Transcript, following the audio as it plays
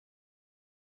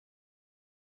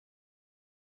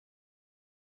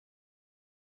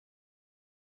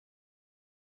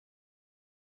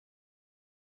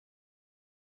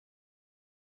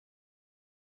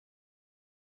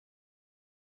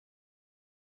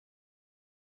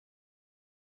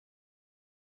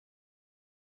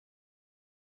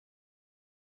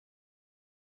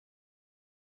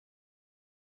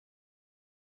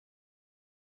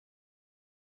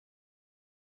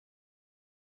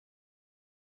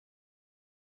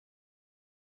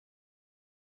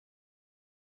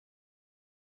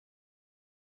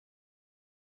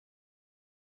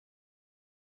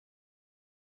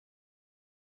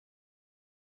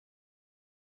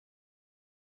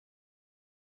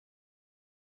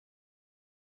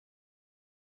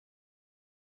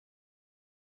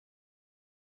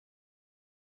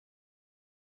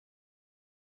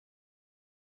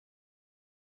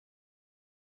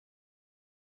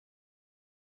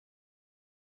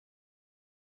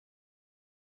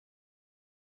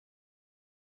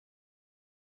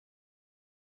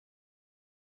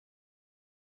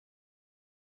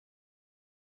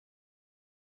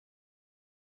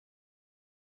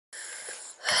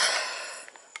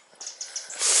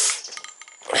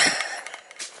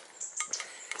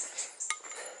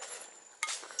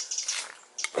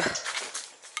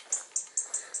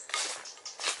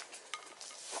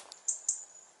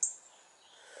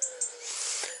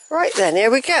Right then, here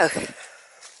we go.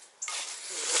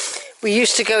 We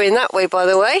used to go in that way, by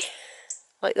the way,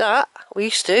 like that. We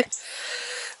used to.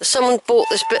 Someone bought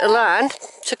this bit of land,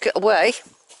 took it away,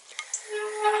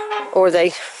 or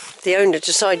the owner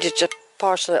decided to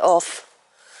parcel it off,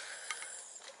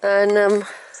 and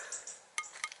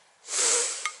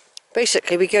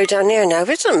basically we go down there now.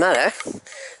 But it doesn't matter.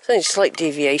 It's only a slight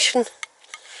deviation.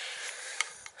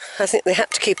 I think they had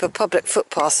to keep a public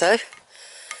footpath though.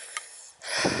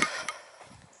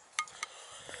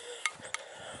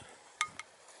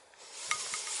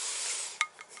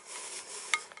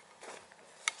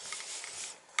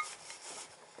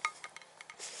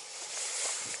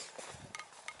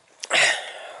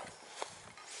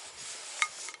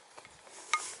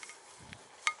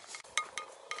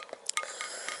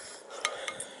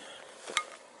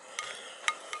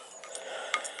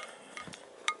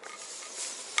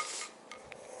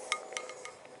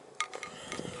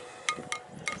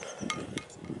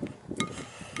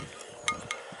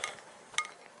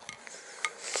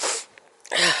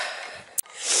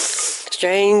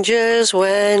 Strangers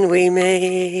when we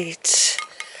meet.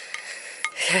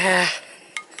 Yeah,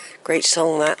 great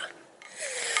song that.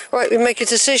 Right, we make a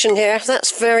decision here.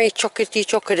 That's very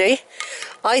chockety.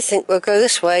 I think we'll go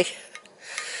this way.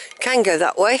 Can go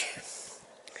that way.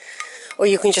 Or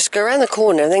you can just go around the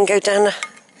corner and then go down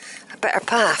a better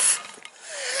path.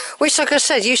 Which, like I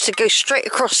said, used to go straight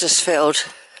across this field.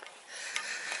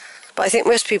 But I think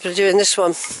most people are doing this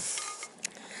one.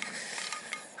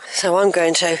 So I'm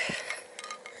going to.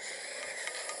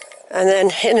 And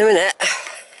then in a minute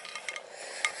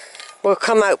we'll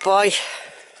come out by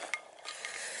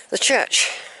the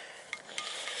church.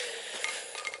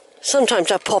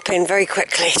 Sometimes I pop in very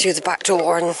quickly through the back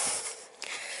door, and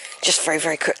just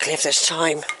very quickly if there's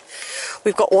time.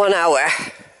 We've got 1 hour,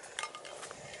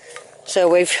 so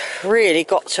we've really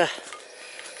got to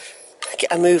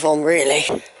get a move on, really.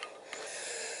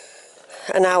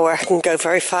 An hour can go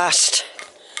very fast.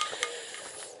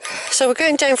 So we're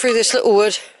going down through this little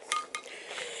wood.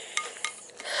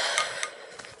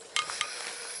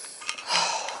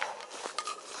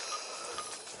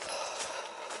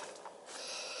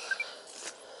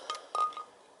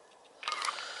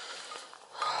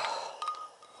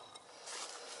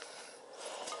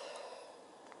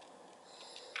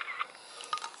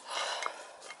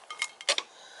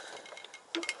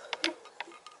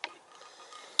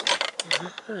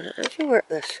 How do you work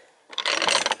this?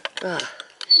 Ah.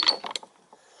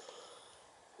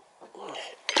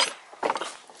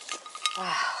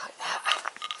 Ah, like that.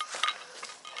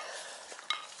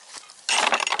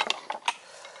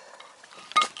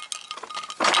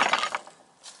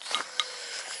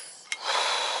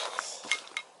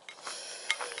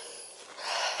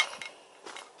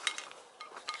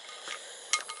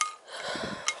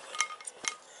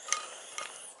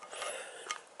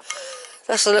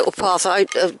 That's a little path, a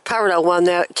parallel one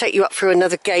there, take you up through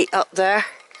another gate up there.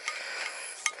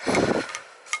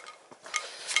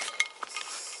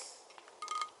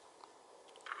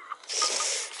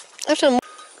 I've done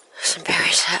some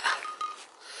berries there.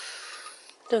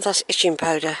 I don't know if that's itching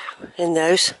powder in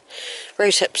those.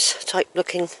 Rose hips type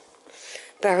looking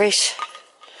berries.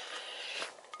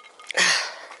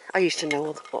 I used to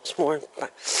know lots more in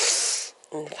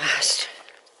the past.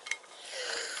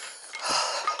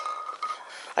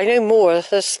 I know more.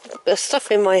 There's stuff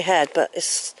in my head, but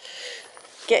it's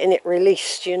getting it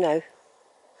released, you know.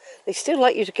 They still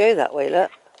like you to go that way,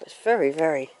 look. It's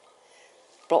very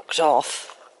blocked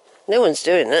off. No one's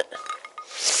doing it.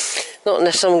 Not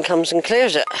unless someone comes and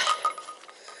clears it.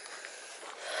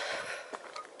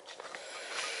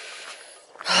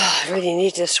 I really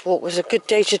need this walk. It was a good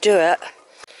day to do it.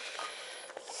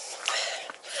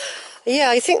 Yeah,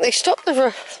 I think they stopped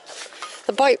the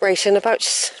bike racing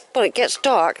about... Well, it gets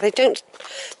dark. They don't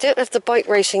have the bike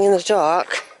racing in the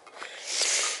dark.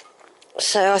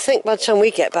 So I think by the time we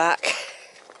get back,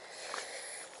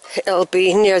 it'll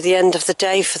be near the end of the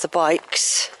day for the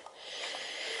bikes.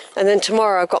 And then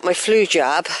tomorrow I've got my flu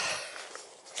jab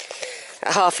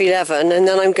at 11:30, and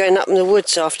then I'm going up in the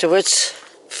woods afterwards.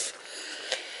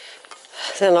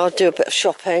 Then I'll do a bit of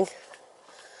shopping.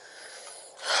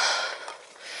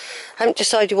 I haven't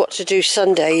decided what to do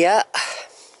Sunday yet.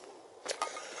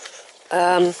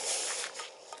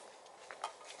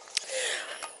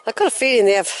 I've got a feeling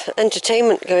they have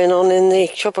entertainment going on in the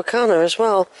Tropicana as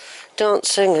well,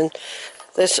 dancing, and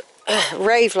there's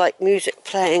rave-like music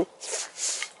playing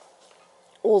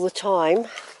all the time.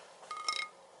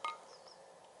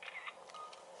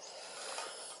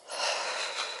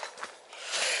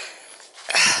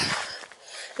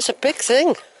 It's a big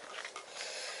thing.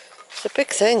 It's a big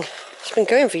thing. It's been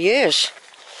going for years.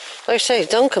 Like I say,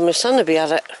 Duncan, my son, will be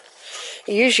at it.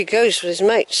 He usually goes with his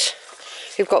mates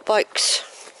who've got bikes.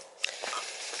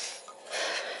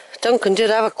 Duncan did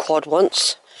have a quad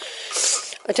once.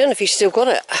 I don't know if he's still got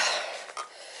it.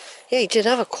 Yeah, he did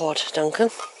have a quad, Duncan.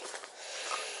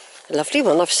 A lovely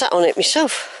one. I've sat on it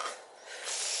myself.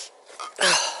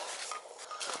 Oh.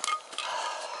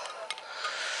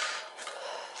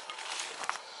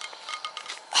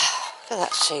 Look at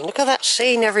that scene. Look at that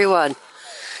scene, everyone.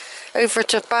 Over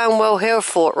to Banwell Hill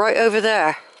Fort, right over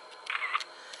there.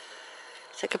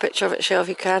 Take a picture of it, Shell, if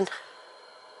you can.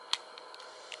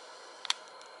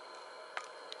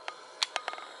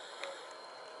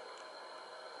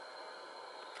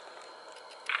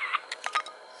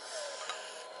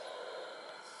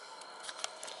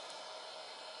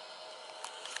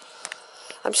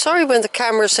 I'm sorry when the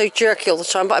camera's so jerky all the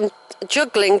time, but I'm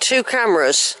juggling two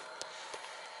cameras.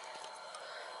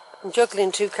 I'm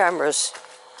juggling two cameras.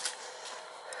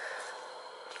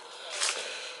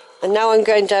 And now I'm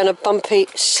going down a bumpy,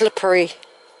 slippery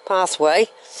pathway,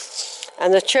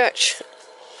 and the church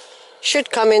should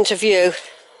come into view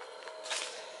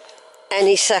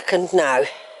any second now.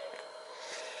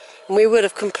 And we would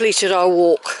have completed our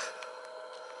walk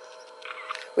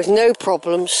with no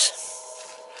problems.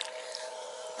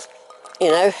 You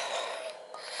know,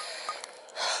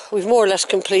 we've more or less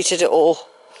completed it all.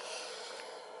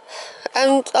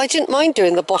 And I didn't mind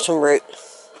doing the bottom route.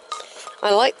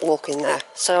 I like walking there,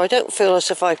 so I don't feel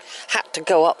as if I had to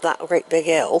go up that great big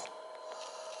hill.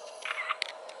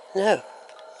 No,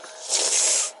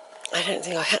 I don't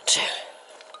think I had to.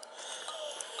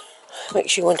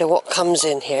 Makes you wonder what comes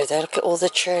in here there. Look at all the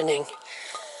churning.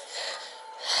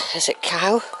 Is it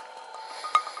cow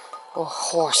or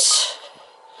horse?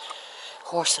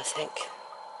 Horse, I think.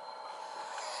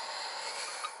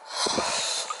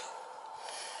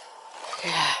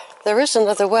 Yeah, there is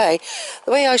another way.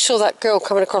 The way I saw that girl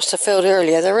coming across the field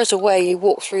earlier, there is a way you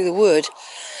walk through the wood.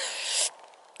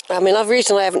 I mean, the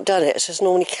reason I haven't done it is there's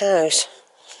normally cows,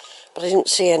 but I didn't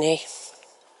see any.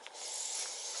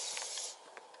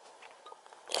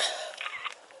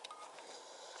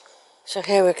 So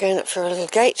here we're going up through a little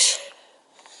gate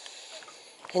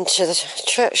into the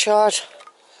churchyard.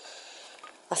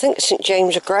 I think St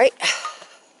James are great.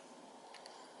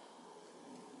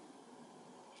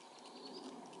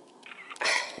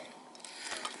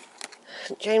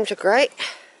 St James are great.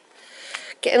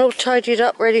 Getting all tidied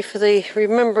up, ready for the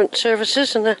remembrance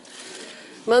services in a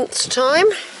month's time.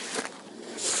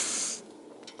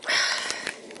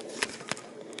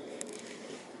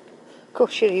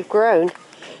 Gosh, you've grown.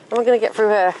 How am I going to get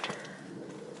through here?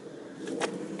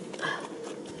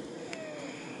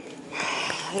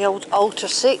 The old altar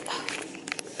seat.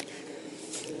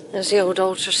 There's the old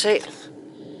altar seat.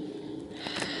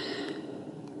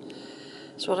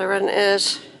 That's what I reckon it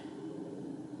is.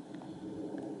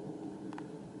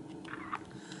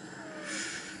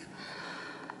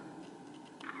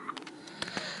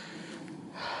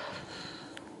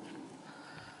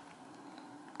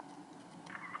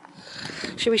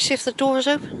 Should we see if the door's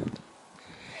open?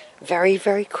 Very,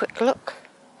 very quick look.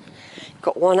 You've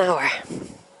got 1 hour.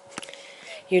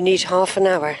 You need half an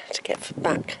hour to get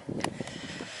back.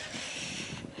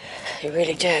 You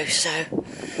really do, so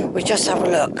we just have a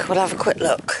look. We'll have a quick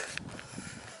look.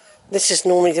 This is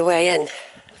normally the way in.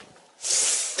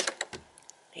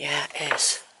 Yeah, it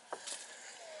is.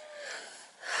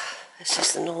 This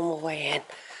is the normal way in.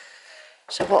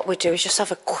 So what we do is just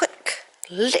have a quick,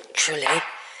 literally, a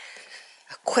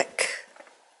quick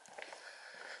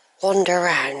wander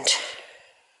around.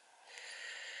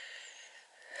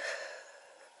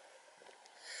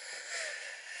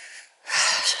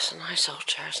 It's a nice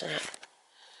altar, isn't it?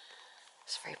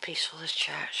 It's very peaceful, this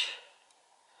church.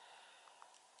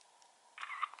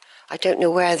 I don't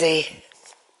know where the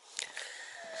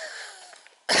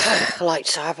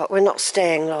lights are, but we're not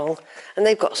staying long. And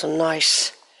they've got some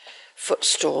nice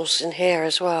footstools in here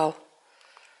as well.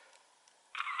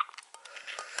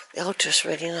 The altar's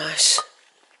really nice.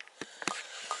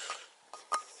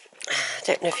 I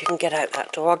don't know if you can get out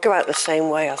that door. I'll go out the same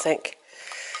way, I think.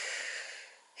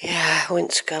 Yeah,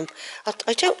 Winscombe.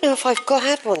 I don't know if I've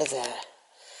had one of their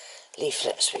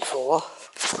leaflets before.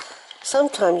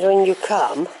 Sometimes when you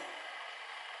come,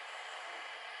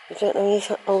 you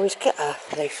don't always get a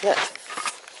leaflet.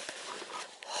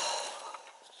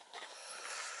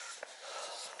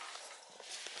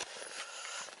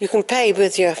 You can pay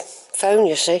with your phone,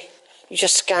 you see. You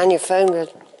just scan your phone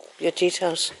with your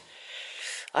details.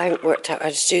 I haven't worked out how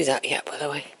to do that yet, by the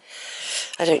way.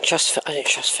 I don't trust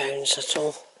phones at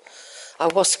all. I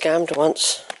was scammed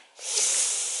once.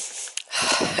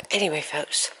 Anyway,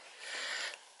 folks,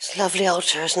 It's a lovely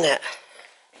altar, isn't it?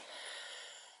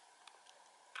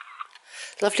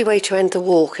 Lovely way to end the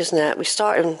walk, isn't it? We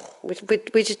started, we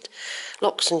did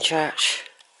Loxton Church.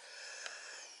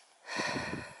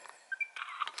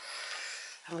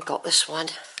 And we got this one.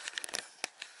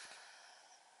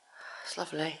 It's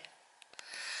lovely.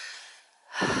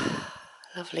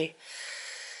 Lovely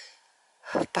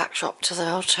backdrop to the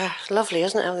altar. Lovely,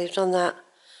 isn't it, how they've done that?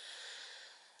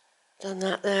 Done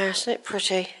that there, isn't it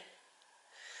pretty?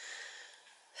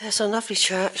 There's a lovely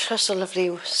church. That's a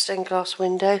lovely stained glass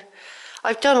window.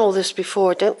 I've done all this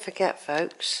before, don't forget,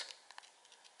 folks.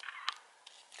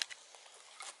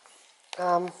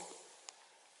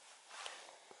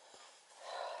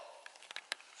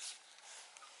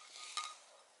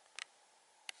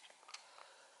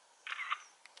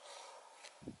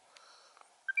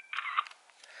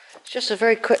 It's just a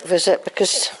very quick visit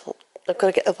because I've got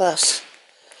to get the bus.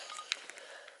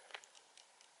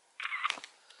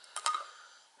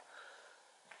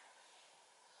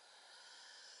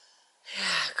 Yeah,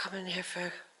 come in here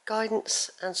for guidance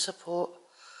and support.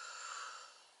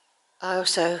 I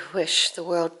also wish the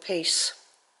world peace.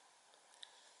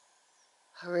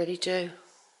 I really do.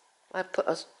 I put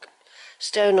a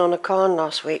stone on a cairn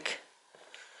last week,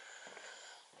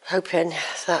 hoping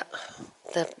that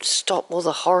they'd stop all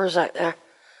the horrors out there,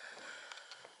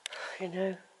 you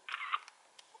know.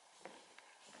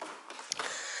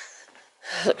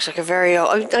 Looks like a very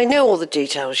old, I know all the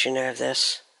details, you know, of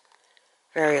this.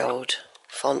 Very old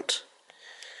font.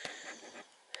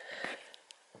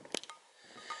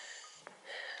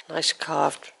 Nice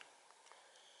carved.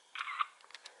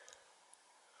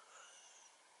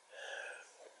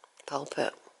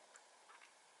 Pulpit.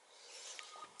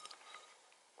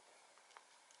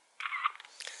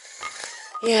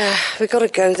 Yeah, we got to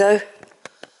go though.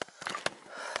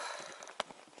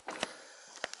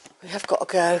 We have got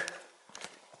to go.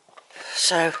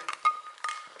 So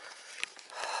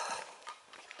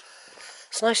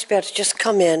it's nice to be able to just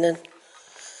come in and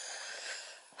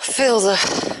feel the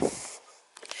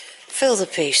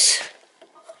peace.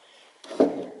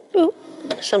 Ooh,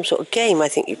 some sort of game I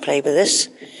think you play with this.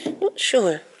 Not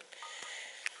sure.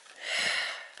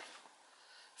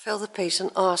 Feel the peace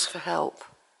and ask for help.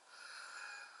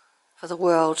 For the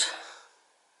world.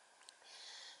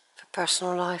 For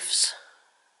personal lives.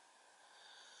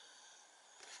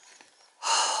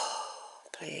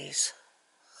 Please.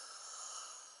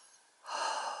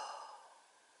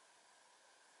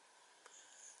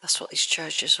 That's what these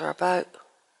churches are about.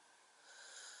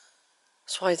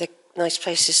 That's why they're nice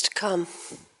places to come.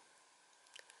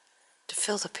 To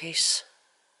feel the peace.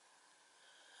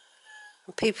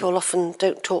 And people often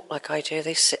don't talk like I do,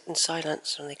 they sit in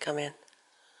silence when they come in.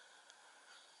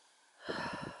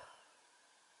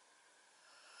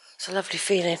 It's a lovely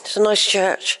feeling. It's a nice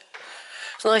church.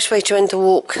 It's a nice way to end the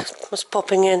walk. Just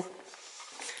popping in.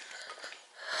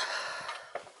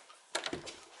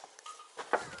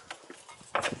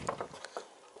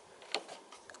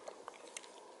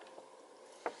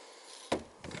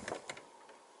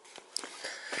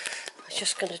 I'm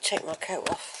just going to take my coat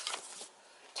off.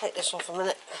 Take this off a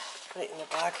minute. Put it in the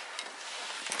bag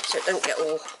so it don't get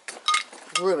all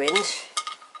ruined.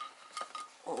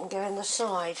 And go in the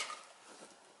side.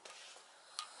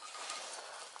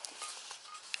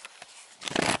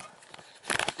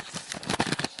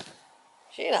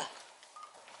 Sheila.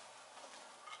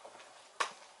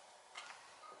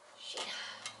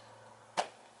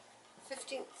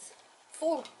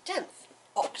 10th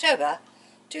October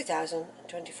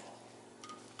 2024.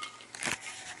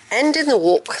 Ending the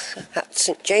walk at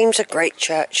St James the Great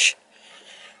Church,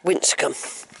 Winscombe,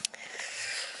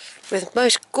 with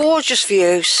most gorgeous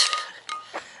views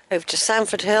over to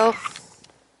Sanford Hill,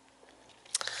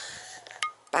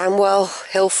 Banwell,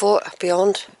 Hillfort,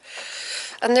 beyond.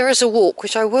 And there is a walk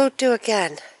which I will do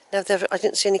again. Now I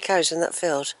didn't see any cows in that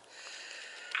field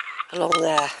along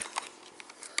there.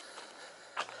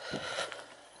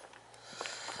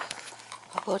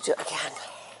 I will do it again.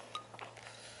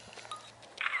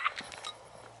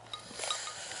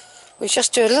 We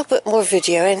just do a little bit more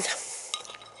videoing.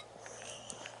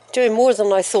 Doing more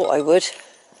than I thought I would.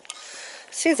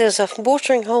 See, there's a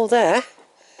watering hole there.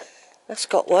 That's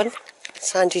got one.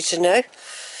 It's handy to know.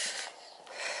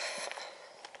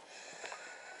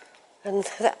 And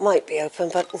that might be open,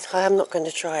 but I am not going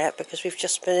to try it because we've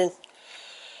just been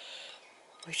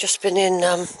in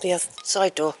the other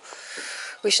side door,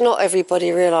 which not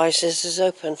everybody realises is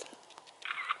open.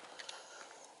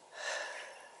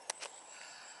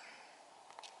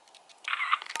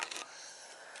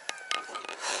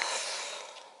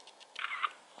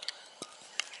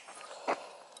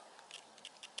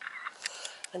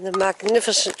 And the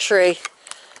magnificent tree,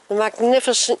 the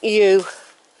magnificent yew,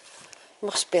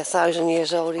 must be 1,000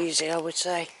 years old easy, I would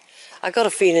say. I got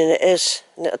a feeling it is,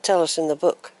 and it'll tell us in the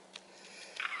book.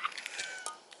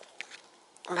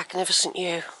 Magnificent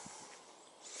yew.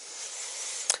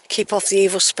 Keep off the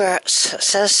evil spirits, it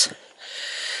says.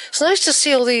 It's nice to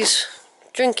see all these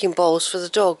drinking bowls for the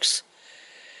dogs.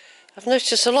 I've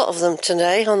noticed a lot of them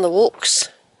today on the walks.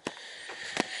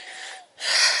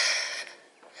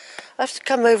 I have to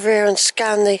come over here and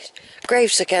scan the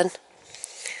graves again.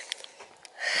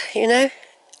 You know?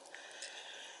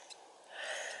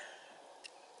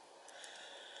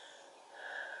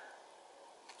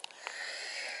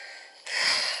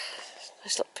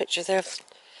 Nice little picture there of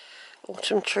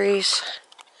autumn trees.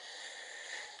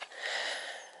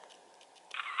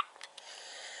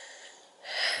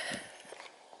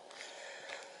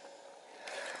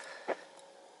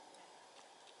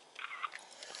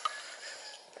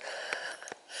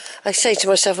 I say to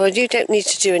myself, well, you don't need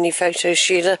to do any photos,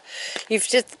 Sheila.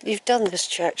 You've done this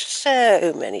church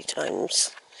so many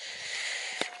times.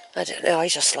 I don't know, I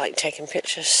just like taking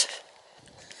pictures.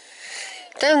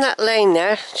 Down that lane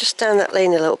there, just down that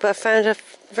lane a little bit, I found a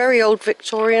very old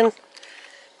Victorian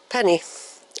penny.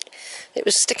 It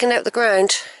was sticking out the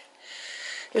ground.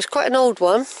 It was quite an old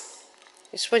one.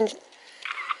 It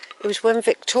was when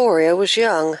Victoria was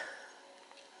young.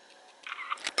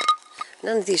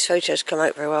 None of these photos come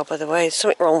out very well, by the way. There's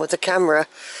something wrong with the camera.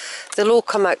 They'll all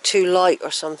come out too light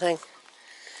or something.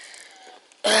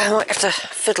 I might have to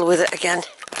fiddle with it again.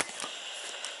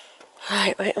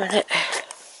 Right, wait a minute.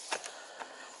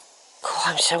 Oh,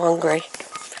 I'm so hungry.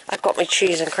 I've got my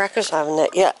cheese and crackers, I haven't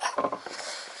it yet.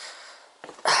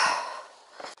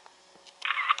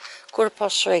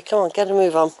 3:15. Come on, get a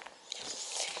move on.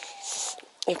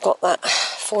 You've got that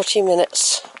 40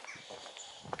 minutes.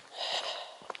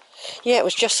 Yeah, it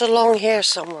was just along here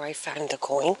somewhere I found a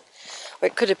coin. Or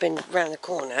it could have been round the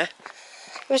corner.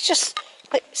 It was just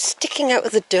like sticking out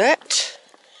of the dirt.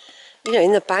 You know,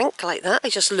 in the bank like that. I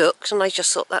just looked and I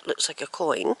just thought that looks like a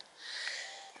coin.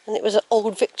 And it was an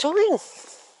old Victorian.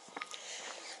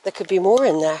 There could be more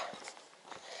in there.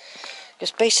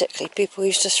 Because basically people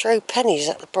used to throw pennies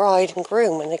at the bride and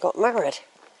groom when they got married.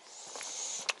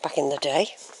 Back in the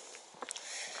day.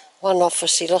 One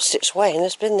obviously lost its way and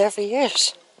has been there for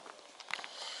years.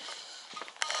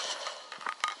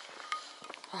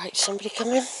 Right, somebody come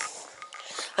in.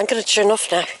 I'm going to turn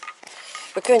off now.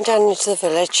 We're going down into the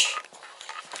village.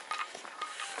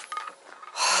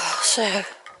 So,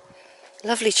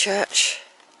 lovely church.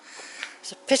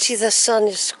 It's a pity the sun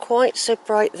is quite so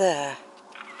bright there.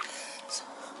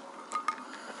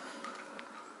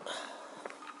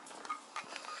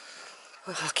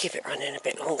 Well, I'll keep it running a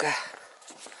bit longer.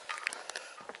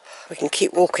 We can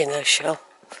keep walking though, shall?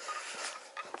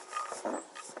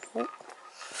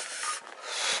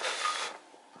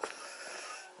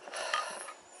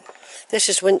 This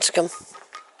is Winscombe.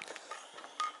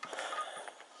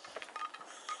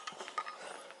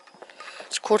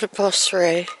 It's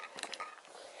 3:15.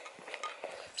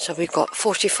 So we've got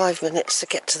 45 minutes to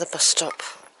get to the bus stop.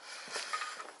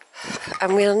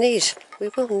 And we will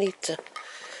need to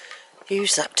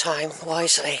use that time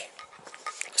wisely.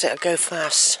 Because it'll go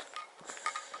fast.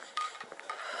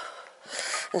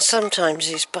 And sometimes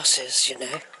these buses, you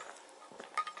know,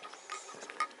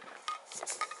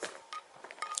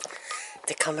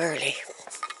 they come early.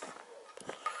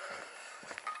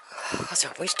 Oh,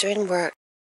 they're always doing work.